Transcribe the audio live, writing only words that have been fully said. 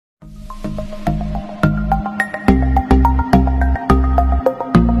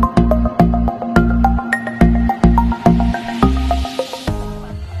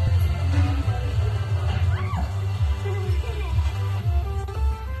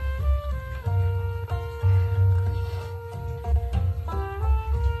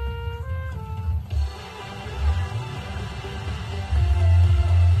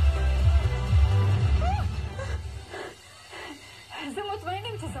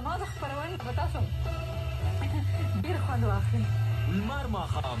څنګه به تاسو ډېر خوند واخلئ. لمر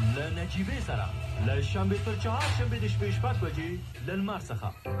ماښام له نجیبې سره له شنبې تر چهارشنبې د شپې 6 بجې له لمر څخه.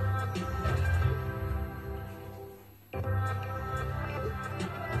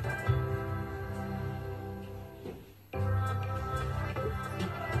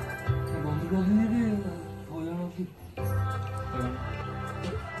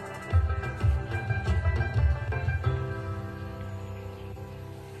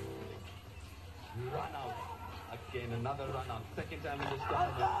 Run out. Again, another run out. Second time in this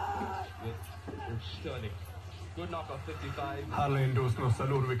tournament with Sterling. Good knock of 55. هارلین دوست نو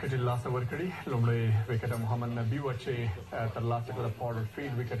څلور وکټې لاسته ورکړي. لومړی وکټ محمد نبي و چې ترلاسه کړه د فارورډ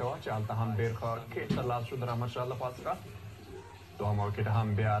فیلډ وکټ وه چې هلته هم ډېر ښه کیچ ترلاسه شو د رحمتشاه له پاسه. دوهمه وکټ هم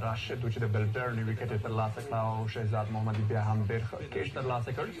بیا راشد و چې د بلبرني وکټ یې ترلاسه کړه او شهزاد محمدي بیا هم ډېر ښه کیچ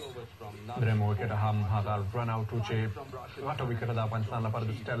ترلاسه کړ. درېیمه وکټ هم هغه رن آوټ و چې غټه وکټ د افغانستان لپاره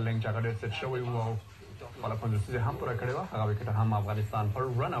د سټرلینګ چې هغه ډېر سیټ شوی و او خپله پنځوسیزه هم پوره کړې وه. هغه وکټ هم افغانستان پر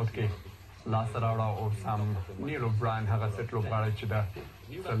رن آوټ کې لاسته راوړه او سم نیل اوبراین هغه سیټ لوبغاړی چې د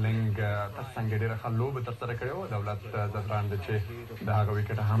سټرلینګ تر څنګ ډېره ښه لوبه ترسره کړې وه. دولت زدران دی چې د هغه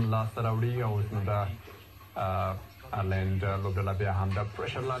وکټ هم لاسته راوړي او اوس نو د آیرلینډ لوبډله بیا هم د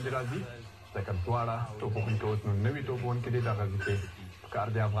پریشر لاندې راځي ځکه دواړه توپوونکي اوس نو نوي توپوونکي دي. دغه کې پکار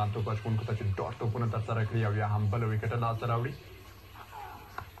دی افغان توپ اچوونکو ته چې ډاټ توپونه ترسره کړي او یا هم بله وکټه لاسته راوړي.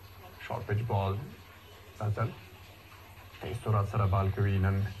 شارټ پچ بال ساتل تیز سرعت سره بال کوي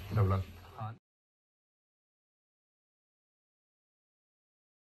نن دولت.